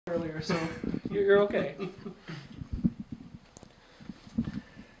earlier, so you're okay.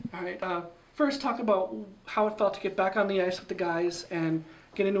 All right. First, talk about how it felt to get back on the ice with the guys and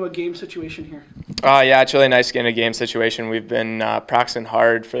get into a game situation here. Yeah, it's really nice to get in a game situation. We've been practicing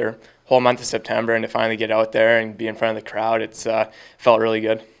hard for the whole month of September, and to finally get out there and be in front of the crowd, it's felt really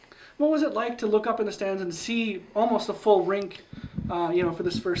good. What was it like to look up in the stands and see almost a full rink, for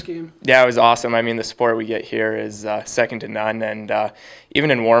this first game? Yeah, it was awesome. I mean, the support we get here is second to none, and even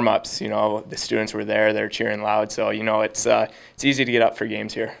in warm-ups, the students were there, they're cheering loud, so it's easy to get up for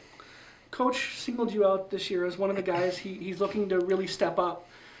games here. Coach singled you out this year as one of the guys he's looking to really step up.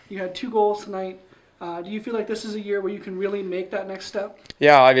 You had 2 goals tonight. Do you feel like this is a year where you can really make that next step?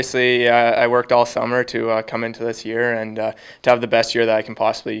 Yeah, obviously, I worked all summer to come into this year and to have the best year that I can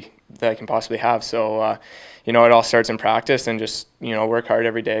possibly have. So, it all starts in practice and just work hard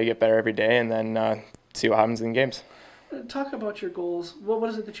every day, get better every day, and then see what happens in games. Talk about your goals. What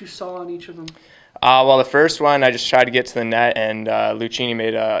is it that you saw on each of them? Well, the first one, I just tried to get to the net, and Lucchini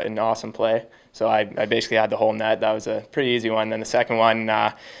made an awesome play. So I basically had the whole net. That was a pretty easy one. Then the second one,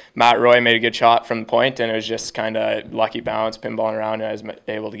 Matt Roy made a good shot from the point, and it was just kind of lucky bounce, pinballing around, and I was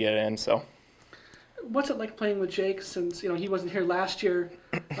able to get it in. So, what's it like playing with Jake since he wasn't here last year?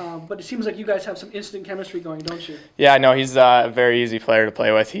 But it seems like you guys have some instant chemistry going, don't you? Yeah, no, he's a very easy player to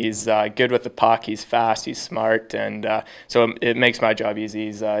play with. He's good with the puck. He's fast. He's smart, and so it makes my job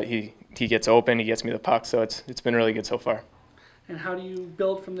easy. He gets open. He gets me the puck. So it's been really good so far. And how do you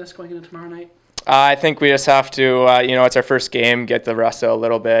build from this going into tomorrow night? I think we just have to, it's our first game, get the rust out a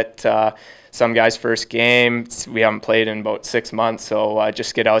little bit. Some guys' first game, we haven't played in about 6 months, so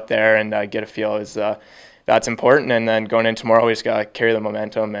just get out there and get a feel that's important. And then going in tomorrow, we just got to carry the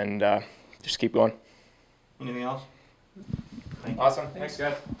momentum and just keep going. Anything else? Awesome. Thanks,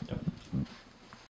 guys. Yep.